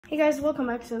Hey guys, welcome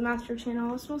back to the Master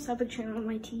Channel. It's most epic channel on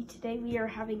my T. Today we are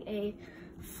having a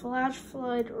flash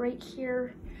flood right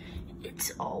here.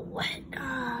 It's all wet.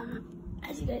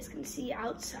 As you guys can see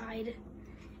outside,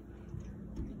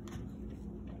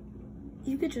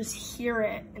 you could just hear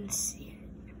it and see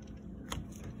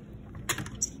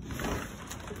it.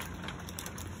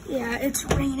 Yeah, it's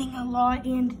raining a lot,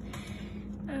 and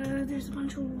there's a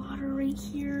bunch of water right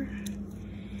here.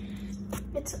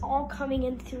 It's all coming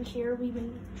in through here. We've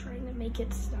been trying to make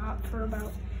it stop for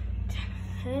about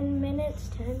 10 minutes,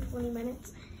 10, 20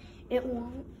 minutes. It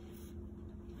won't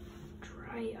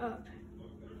dry up.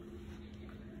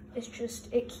 It's just,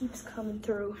 it keeps coming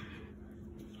through.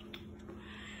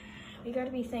 We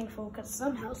gotta be thankful because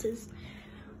some houses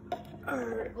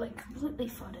are like completely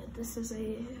flooded. This is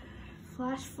a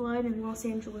flash flood in Los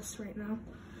Angeles right now.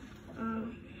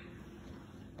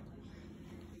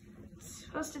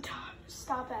 Supposed to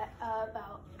stop at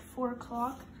about 4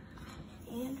 o'clock,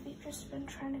 and we've just been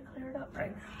trying to clear it up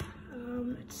right now.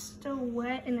 It's still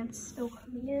wet and it's still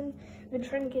coming in. I've been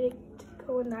trying to get it to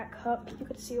go in that cup. You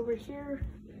can see over here,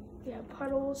 we have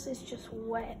puddles. It's just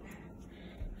wet.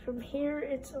 From here,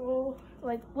 it's all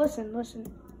like, listen.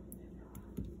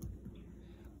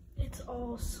 It's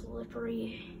all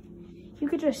slippery. You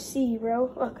could just see, bro.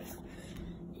 Look,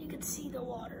 you could see the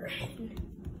water.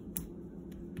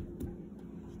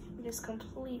 Just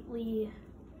completely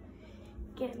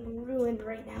getting ruined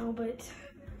right now, but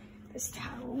this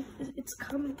towel, it's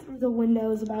coming through the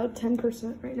windows about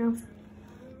 10% right now.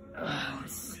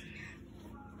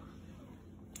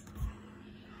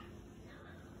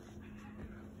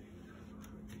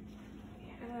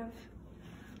 We have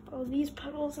all these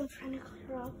puddles I'm trying to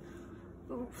clear up.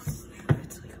 Oops,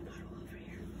 it's like a puddle over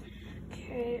here.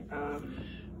 Okay, I'm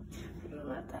gonna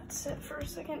let that sit for a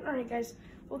second. All right, guys.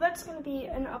 Well, that's going to be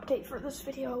an update for this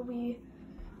video. If you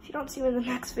don't see me in the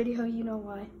next video, you know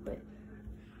why, but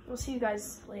we'll see you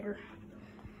guys later.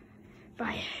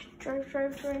 Bye. Drive.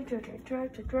 Make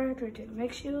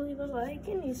sure you leave a like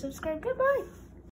and you subscribe. Goodbye.